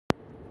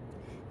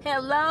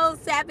Hello,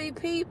 savvy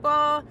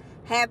people.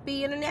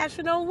 Happy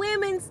International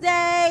Women's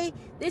Day.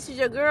 This is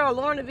your girl,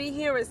 Lorna B,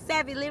 here at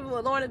Savvy Living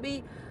with Lorna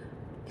B.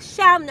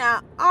 Shouting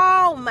out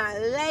all my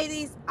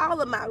ladies,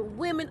 all of my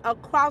women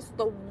across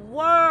the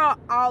world,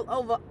 all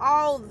over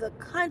all the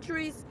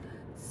countries,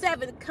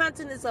 7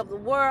 continents of the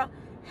world.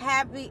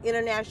 Happy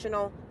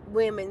International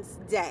Women's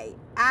Day.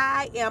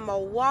 I am a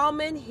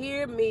woman.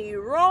 Hear me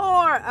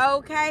roar,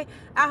 okay?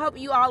 I hope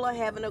you all are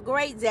having a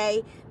great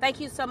day. Thank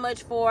you so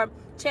much for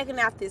checking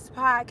out this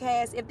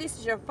podcast. If this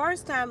is your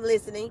first time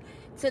listening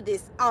to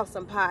this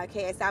awesome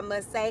podcast, I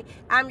must say,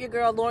 I'm your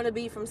girl, Lorna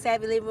B from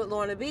Savvy Living with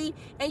Lorna B.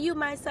 And you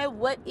might say,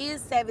 what is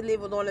Savvy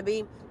Living with Lorna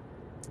B?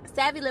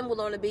 Savvy Living with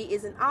Lorna B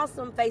is an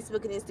awesome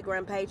Facebook and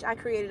Instagram page I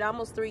created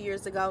almost 3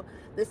 years ago.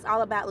 This is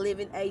all about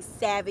living a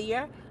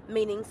savvier,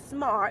 meaning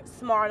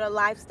smarter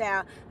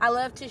lifestyle. I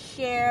love to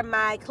share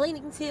my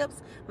cleaning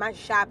tips, my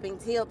shopping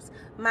tips,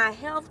 my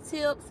health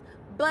tips,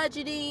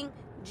 budgeting,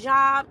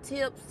 job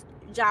tips,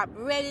 job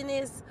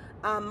readiness,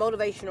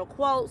 motivational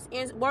quotes,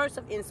 words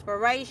of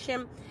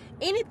inspiration,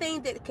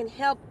 anything that can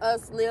help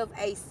us live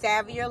a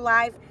savvier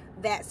life.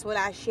 That's what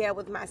I share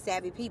with my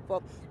savvy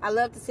people. I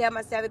love to tell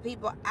my savvy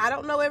people, I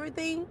don't know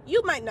everything.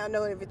 You might not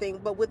know everything,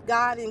 but with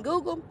God and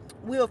Google,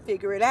 we'll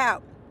figure it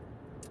out.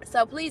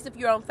 So please, if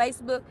you're on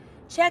Facebook,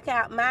 check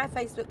out my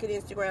Facebook and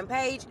Instagram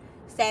page,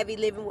 Savvy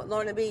Living with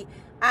Lorna B.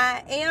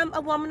 I am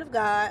a woman of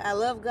God. I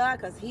love God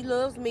because He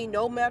loves me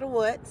no matter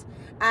what.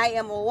 I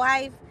am a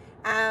wife.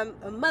 I'm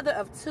a mother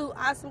of 2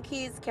 awesome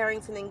kids,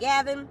 Carrington and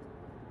Gavin.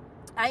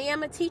 I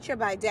am a teacher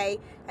by day.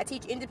 I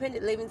teach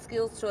independent living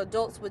skills to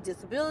adults with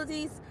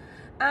disabilities.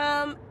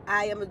 I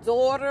am a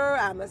daughter.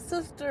 I'm a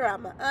sister.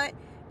 I'm an aunt.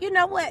 You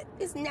know what?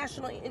 It's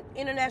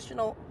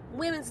International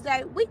Women's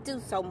Day. We do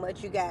so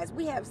much, you guys.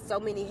 We have so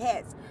many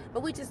hats.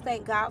 But we just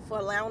thank God for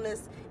allowing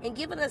us and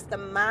giving us the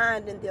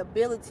mind and the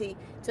ability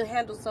to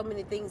handle so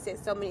many things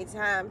at so many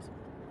times.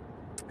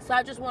 So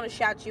I just want to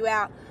shout you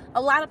out.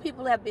 A lot of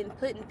people have been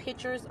putting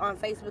pictures on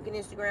Facebook and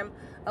Instagram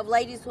of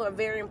ladies who are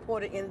very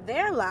important in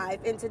their life.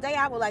 And today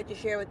I would like to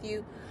share with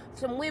you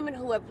some women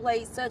who have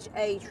played such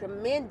a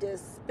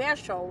tremendous,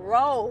 special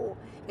role,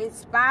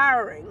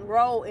 inspiring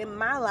role in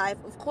my life.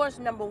 Of course,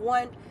 number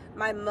one,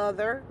 my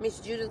mother, Miss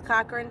Judith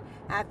Cochran.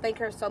 I thank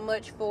her so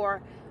much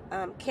for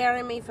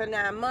carrying me for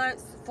 9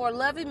 months, for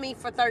loving me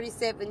for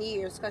 37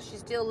 years, because she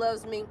still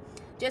loves me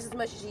just as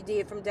much as she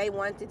did from day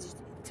one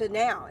to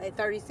now at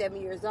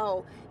 37 years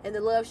old. And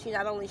the love she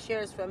not only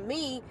shares for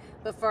me,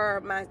 but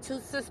for my 2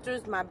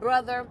 sisters, my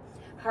brother,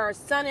 her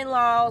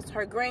son-in-laws,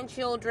 her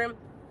grandchildren,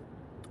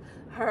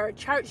 her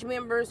church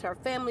members, her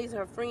families,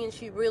 her friends.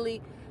 She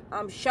really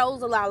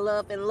shows a lot of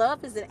love. And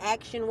love is an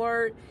action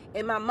word.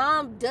 And my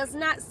mom does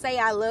not say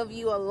I love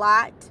you a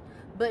lot,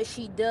 but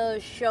she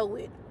does show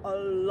it a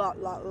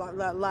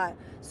lot.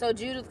 So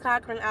Judith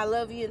Cochran, I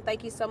love you and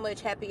thank you so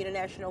much. Happy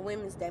International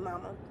Women's Day,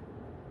 Mama.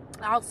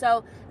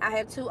 Also, I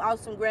have 2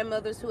 awesome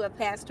grandmothers who have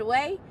passed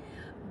away,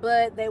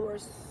 but they were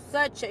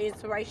such an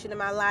inspiration in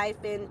my life.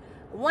 And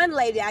one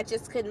lady, I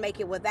just couldn't make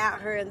it without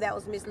her, and that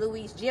was Miss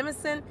Louise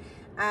Jemison.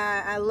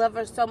 I love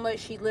her so much.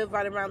 She lived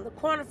right around the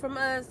corner from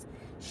us.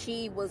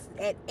 She was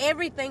at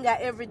everything I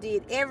ever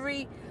did,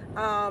 every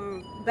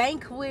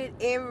banquet,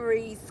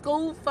 every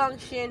school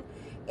function,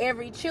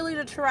 every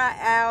cheerleader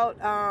tryout,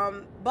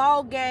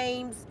 ball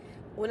games.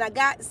 When I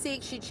got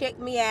sick, she checked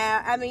me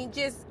out. I mean,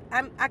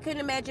 I couldn't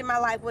imagine my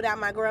life without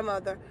my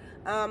grandmother.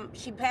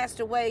 She passed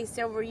away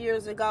several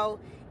years ago.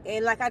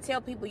 And like I tell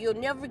people, you'll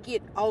never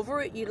get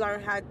over it. You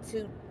learn how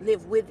to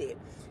live with it.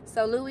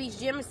 So Louise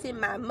Jemison,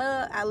 my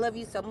mother, I love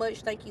you so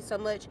much. Thank you so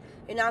much.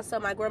 And also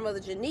my grandmother,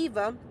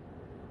 Geneva,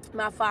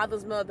 my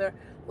father's mother,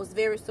 was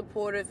very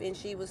supportive. And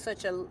she was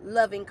such a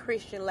loving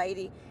Christian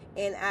lady.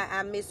 And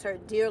I miss her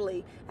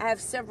dearly. I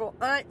have several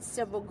aunts,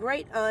 several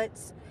great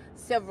aunts,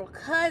 several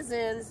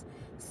cousins,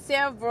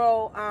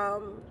 several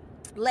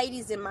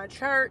ladies in my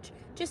church,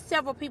 just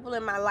several people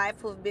in my life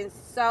who have been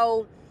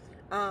so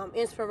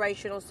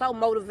inspirational, so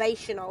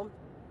motivational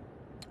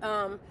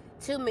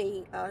to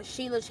me.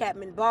 Sheila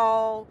Chapman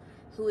Ball,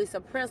 who is a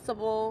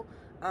principal,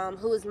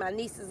 who is my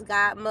niece's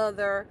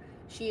godmother.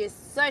 She is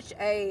such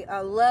a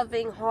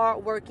loving,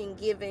 hardworking,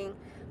 giving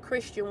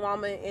Christian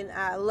woman, and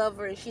I love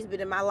her, and she's been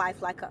in my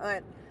life like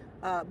an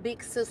aunt,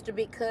 big sister,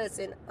 big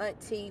cousin,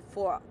 auntie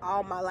for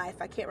all my life.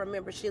 I can't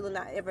remember Sheila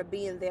not ever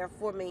being there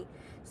for me.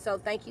 So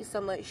thank you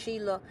so much,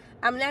 Sheila.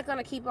 I'm not going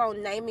to keep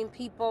on naming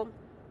people.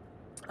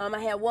 I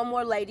had one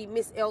more lady,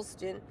 Miss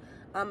Elston,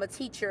 a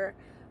teacher.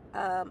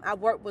 I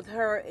worked with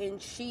her,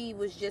 and she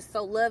was just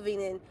so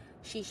loving, and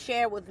she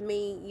shared with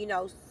me,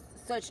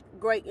 such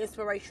great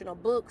inspirational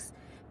books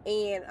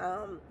and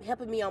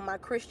helping me on my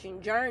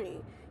Christian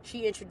journey.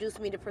 She introduced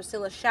me to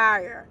Priscilla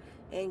Shirer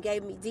and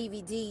gave me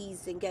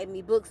DVDs and gave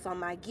me books on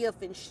my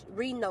gift, and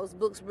reading those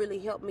books really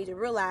helped me to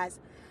realize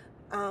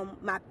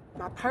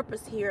my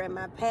purpose here and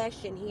my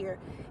passion here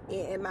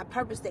and my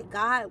purpose that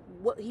God,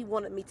 what He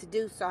wanted me to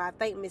do. So I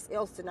thank Miss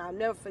Elston. I'll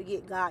never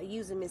forget God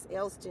using Miss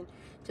Elston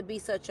to be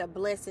such a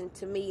blessing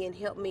to me and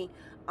help me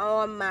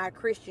on my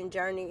Christian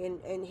journey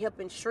and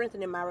helping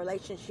strengthening my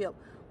relationship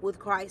with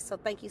Christ. So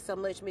thank you so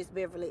much, Miss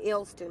Beverly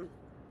Elston.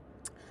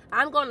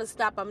 I'm going to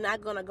stop. I'm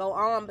not going to go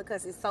on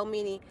because it's so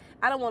many.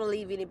 I don't want to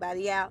leave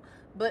anybody out.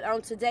 But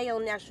on today,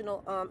 on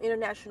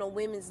International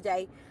Women's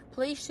Day,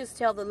 please just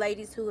tell the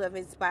ladies who have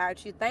inspired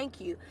you, thank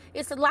you.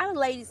 It's a lot of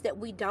ladies that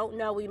we don't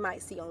know. We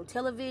might see on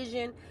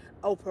television,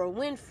 Oprah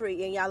Winfrey,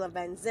 Iyanla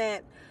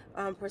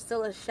Vanzant,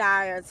 Priscilla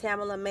Shire,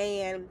 Tamala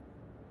Mann,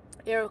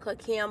 Erica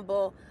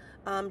Campbell,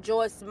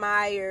 Joyce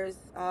Myers,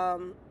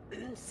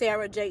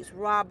 Sarah Jakes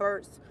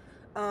Roberts.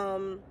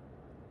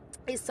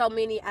 It's so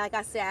many, like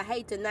I said, I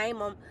hate to name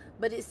them,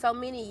 but it's so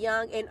many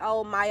young and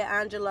old Maya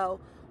Angelou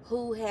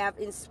who have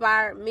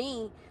inspired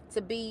me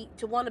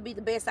to want to be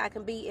the best I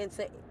can be, and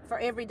for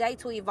every day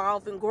to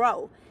evolve and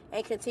grow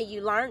and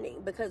continue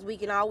learning, because we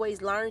can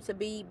always learn to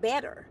be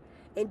better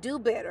and do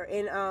better.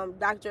 And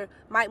Dr.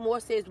 Mike Moore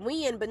says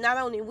win, but not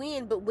only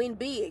win, but win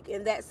big.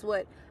 And that's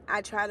what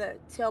I try to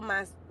tell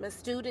my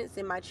students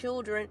and my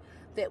children,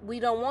 that we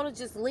don't want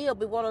to just live.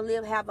 We want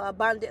to have an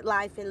abundant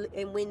life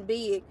and win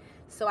big.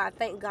 So I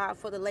thank God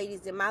for the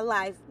ladies in my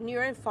life,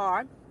 near and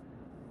far.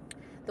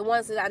 The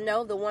ones that I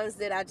know, the ones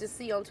that I just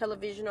see on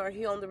television or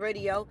hear on the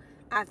radio,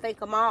 I thank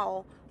them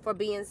all for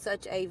being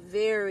such a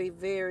very,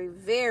 very,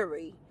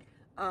 very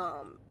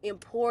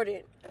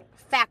important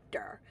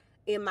factor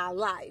in my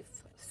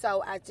life.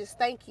 So I just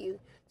thank you.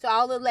 To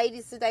all the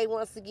ladies today,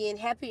 once again,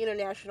 happy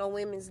International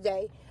Women's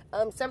Day.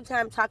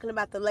 Sometimes talking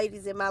about the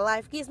ladies in my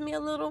life gives me a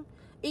little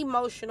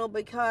emotional,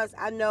 because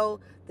I know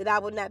that I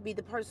would not be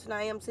the person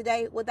I am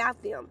today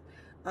without them.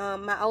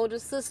 My older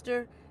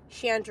sister,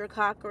 Chandra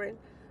Cochran,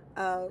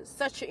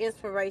 such an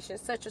inspiration,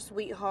 such a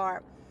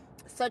sweetheart,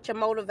 such a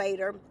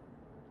motivator.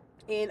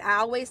 And I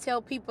always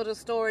tell people the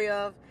story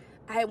of,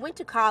 I went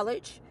to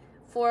college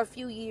for a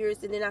few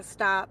years and then I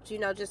stopped,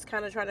 just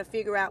kind of trying to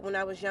figure out when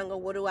I was younger,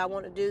 what do I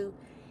want to do?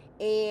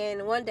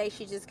 And one day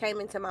she just came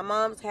into my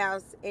mom's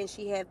house and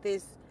she had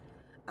this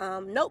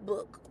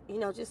notebook,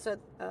 just a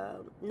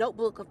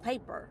notebook of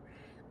paper.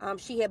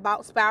 She had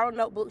bought spiral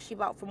notebooks she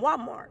bought from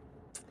Walmart.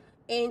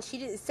 And she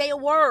didn't say a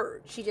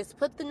word. She just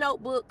put the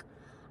notebook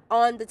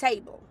on the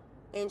table.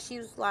 And she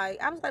was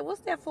like, I was like,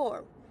 what's that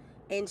for?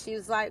 And she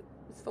was like,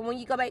 it's for when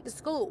you go back to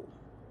school.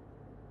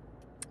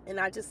 And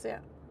I just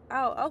said,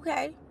 oh,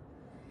 okay.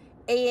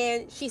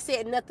 And she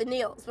said nothing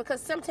else,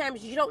 because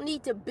sometimes you don't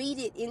need to beat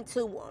it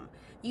into them.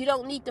 You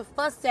don't need to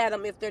fuss at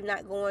them if they're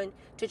not going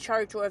to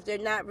church or if they're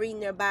not reading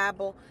their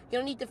Bible. You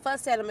don't need to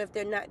fuss at them if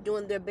they're not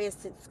doing their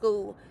best in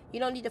school. You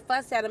don't need to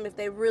fuss at them if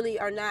they really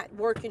are not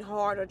working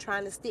hard or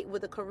trying to stick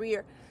with a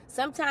career.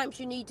 Sometimes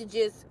you need to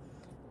just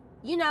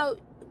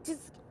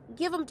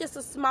give them just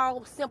a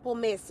small, simple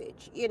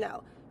message.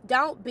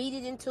 Don't beat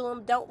it into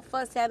them. Don't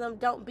fuss at them.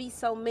 Don't be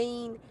so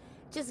mean.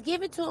 Just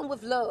give it to them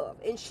with love.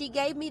 And she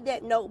gave me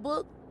that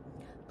notebook,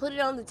 put it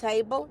on the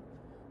table,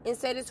 and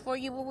said it's for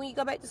you when you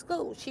go back to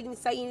school. She didn't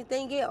say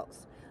anything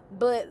else.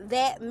 But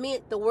that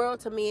meant the world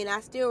to me, and I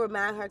still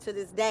remind her to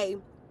this day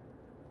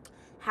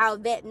how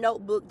that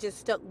notebook just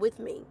stuck with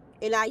me.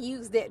 And I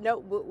used that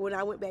notebook when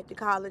I went back to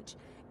college.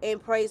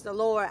 And praise the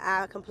Lord,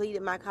 I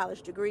completed my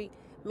college degree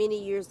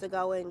many years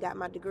ago and got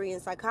my degree in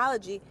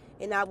psychology.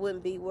 And I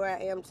wouldn't be where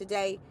I am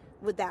today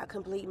without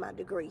completing my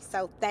degree.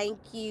 So thank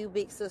you,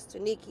 Big Sister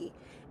Nikki.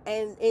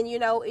 And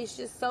it's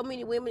just so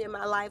many women in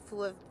my life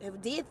who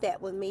have did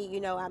that with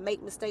me. I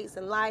make mistakes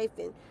in life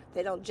and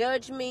they don't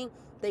judge me.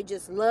 They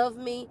just love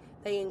me.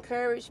 They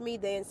encourage me.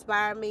 They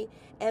inspire me.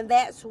 And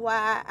that's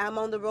why I'm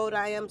on the road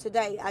I am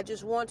today. I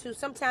just want to.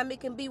 Sometimes it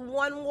can be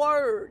one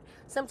word.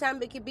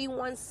 Sometimes it can be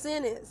one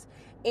sentence.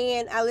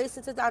 And I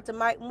listened to Dr.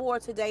 Mike Moore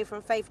today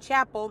from Faith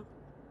Chapel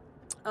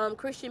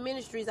Christian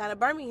Ministries out of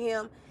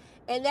Birmingham.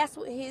 And that's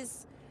what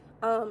his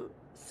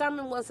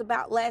sermon was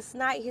about last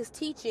night. His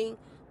teaching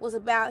was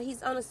about,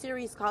 he's on a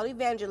series called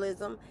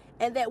Evangelism,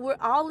 and that we're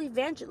all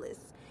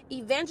evangelists.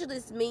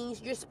 Evangelist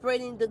means you're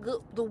spreading the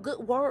good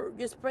word.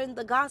 You're spreading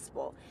the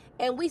gospel.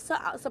 And we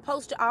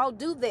supposed to all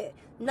do that,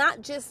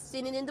 not just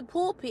sitting in the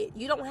pulpit.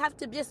 You don't have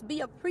to just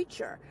be a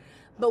preacher,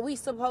 but we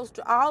supposed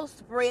to all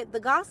spread the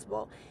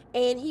gospel.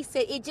 And he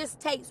said it just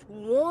takes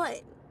one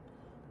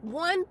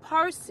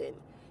person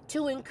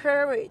to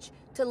encourage,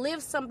 to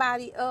lift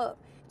somebody up,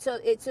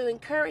 to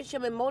encourage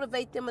them and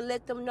motivate them and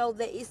let them know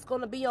that it's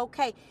going to be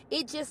okay.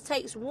 It just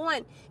takes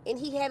one. And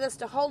he had us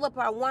to hold up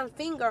our one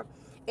finger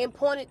and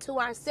point it to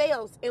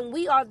ourselves. And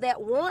we are that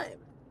one.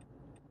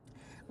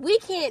 We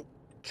can't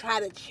try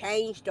to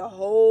change the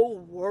whole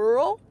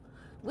world.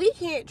 We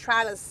can't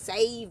try to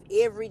save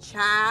every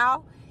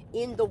child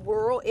in the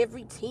world,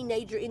 every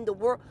teenager in the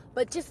world.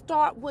 But just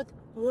start with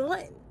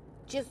one.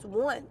 Just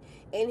one.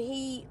 And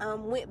he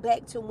went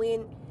back to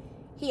when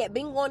he had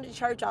been going to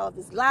church all of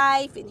his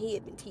life, and he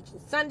had been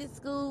teaching Sunday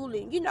school,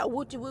 and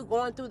what you were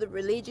going through the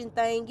religion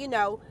thing,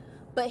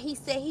 but he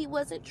said he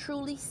wasn't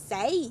truly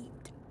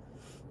saved.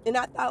 And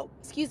I thought,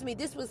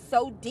 this was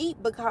so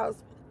deep, because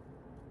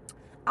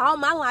all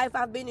my life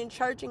I've been in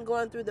church and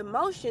going through the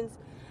motions,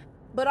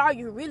 but are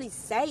you really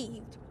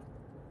saved?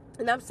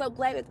 And I'm so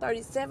glad at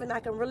 37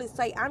 I can really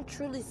say I'm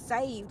truly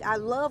saved. I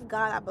love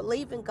God. I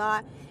believe in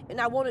God.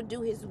 And I want to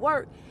do his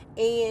work.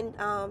 And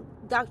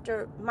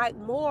Dr. Mike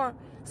Moore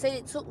said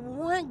it took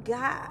one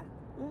guy,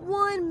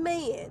 one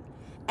man,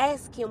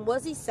 ask him,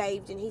 was he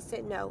saved? And he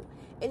said no.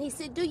 And he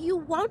said, do you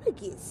want to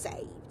get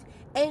saved?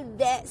 And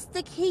that's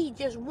the key,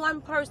 just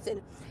one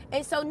person.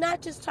 And so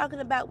not just talking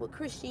about with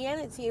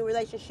Christianity in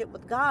relationship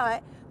with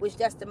God, which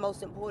that's the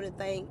most important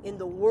thing in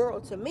the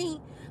world to me,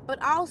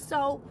 but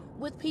also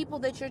with people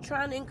that you're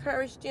trying to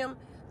encourage them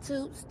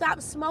to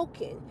stop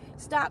smoking,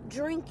 stop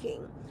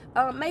drinking,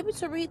 maybe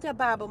to read their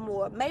Bible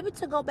more, maybe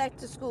to go back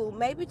to school,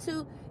 maybe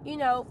to,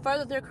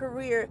 further their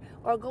career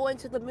or go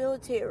into the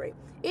military.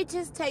 It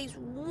just takes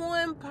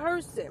one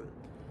person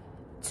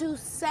to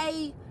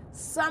say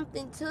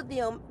something to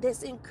them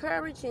that's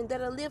encouraging,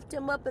 that'll lift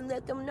them up and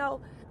let them know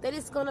that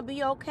it's going to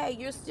be okay.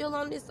 You're still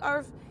on this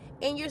earth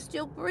and you're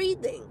still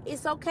breathing.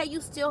 It's okay.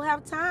 You still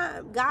have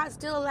time. God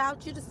still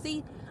allowed you to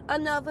see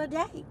another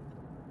day.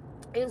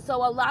 And so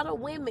a lot of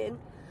women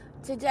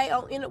today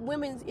on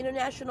Women's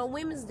International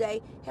Women's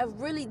Day have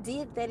really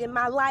did that in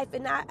my life.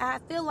 And I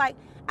feel like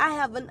I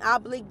have an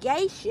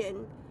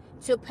obligation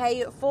to pay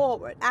it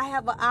forward. I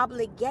have an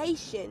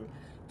obligation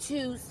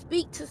to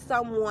speak to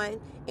someone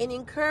and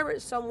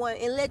encourage someone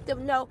and let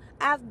them know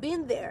I've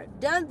been there,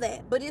 done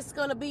that, but it's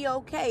going to be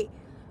okay.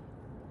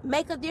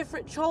 Make a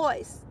different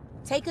choice.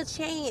 Take a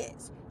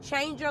chance.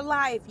 Change your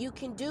life. You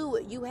can do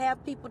it. You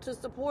have people to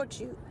support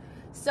you.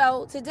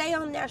 So today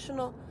on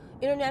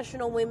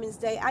International Women's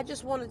Day, I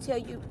just want to tell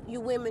you,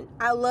 you women,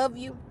 I love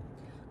you,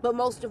 but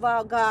most of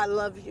all, God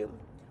loves you.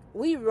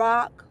 We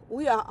rock.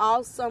 We are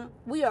awesome.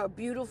 We are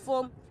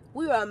beautiful.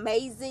 We are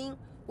amazing.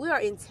 We are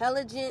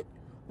intelligent.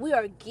 We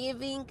are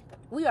giving.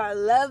 We are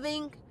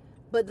loving.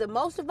 But the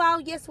most of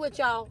all, guess what,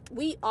 y'all?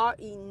 We are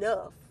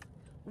enough.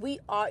 We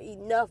are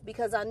enough,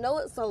 because I know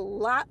it's a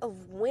lot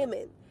of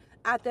women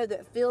out there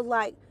that feel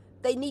like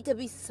they need to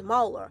be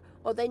smaller,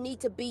 or they need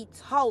to be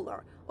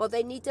taller, or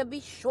they need to be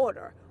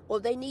shorter,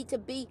 or they need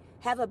to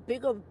have a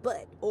bigger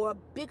butt or a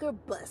bigger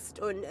bust,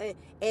 or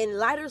and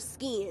lighter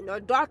skin or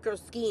darker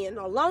skin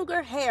or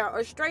longer hair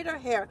or straighter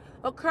hair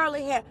or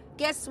curly hair.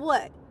 Guess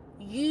what?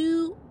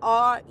 You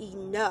are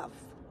enough,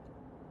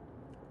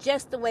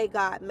 just the way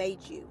God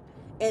made you.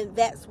 And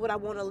that's what I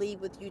want to leave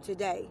with you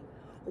today.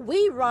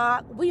 We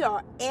rock. We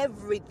are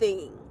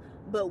everything,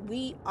 but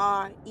we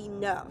are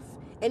enough.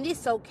 And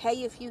it's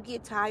okay if you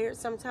get tired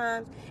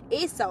sometimes.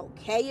 It's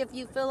okay if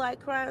you feel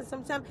like crying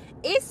sometimes.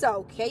 It's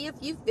okay if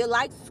you feel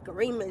like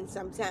screaming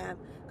sometimes.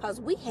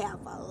 Because we have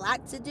a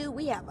lot to do.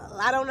 We have a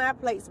lot on our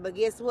plates. But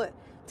guess what?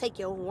 Take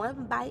it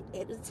one bite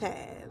at a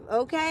time.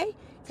 Okay?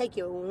 Take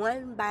it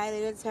one bite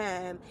at a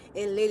time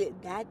and let it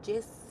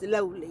digest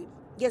slowly.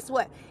 Guess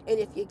what? And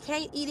if you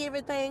can't eat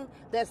everything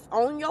that's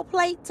on your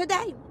plate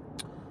today,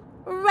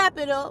 wrap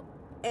it up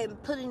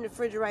and put it in the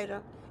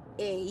refrigerator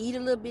and eat a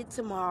little bit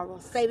tomorrow.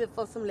 Save it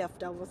for some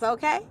leftovers,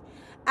 okay?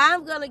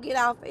 I'm going to get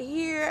off of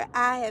here.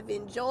 I have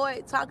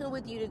enjoyed talking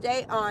with you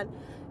today on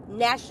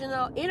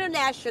International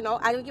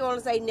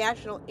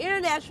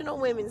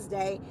Women's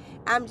Day.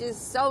 I'm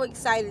just so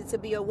excited to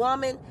be a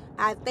woman.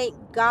 I thank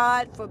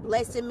God for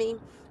blessing me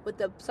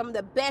with some of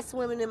the best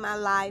women in my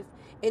life.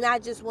 And I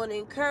just want to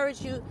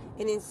encourage you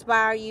and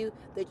inspire you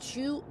that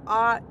you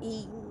are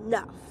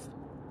enough.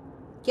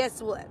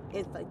 Guess what?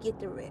 And forget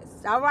the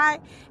rest. All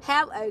right?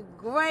 Have a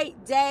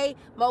great day.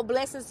 More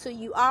blessings to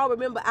you all.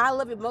 Remember, I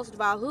love you most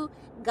of all. Who?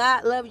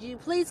 God loves you.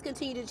 Please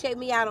continue to check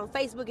me out on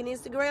Facebook and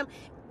Instagram.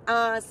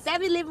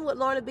 Savvy Living with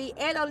Lorna B,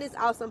 and on this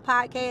awesome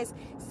podcast,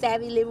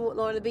 Savvy Living with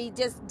Lorna B.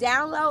 Just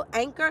download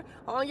Anchor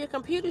on your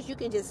computers. You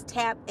can just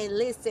tap and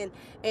listen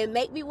and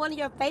make me one of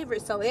your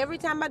favorites. So every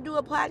time I do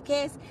a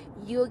podcast,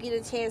 you'll get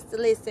a chance to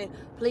listen.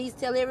 Please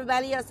tell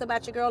everybody else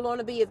about your girl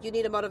Lorna B. If you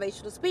need a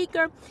motivational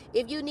speaker,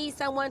 if you need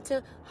someone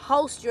to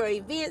host your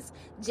events,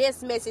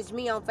 just message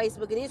me on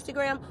Facebook and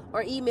Instagram,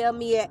 or email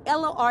me at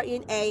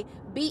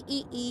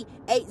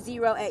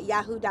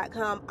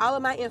lornabee80@yahoo.com. All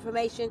of my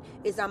information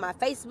is on my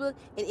Facebook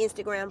and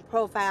Instagram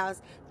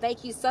profiles.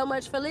 Thank you so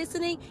much for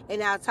listening,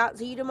 and I'll talk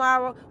to you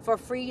tomorrow for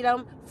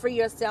Freedom Free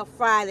Yourself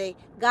Friday.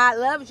 God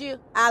loves you.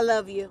 I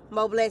love you.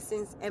 More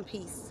blessings and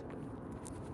peace.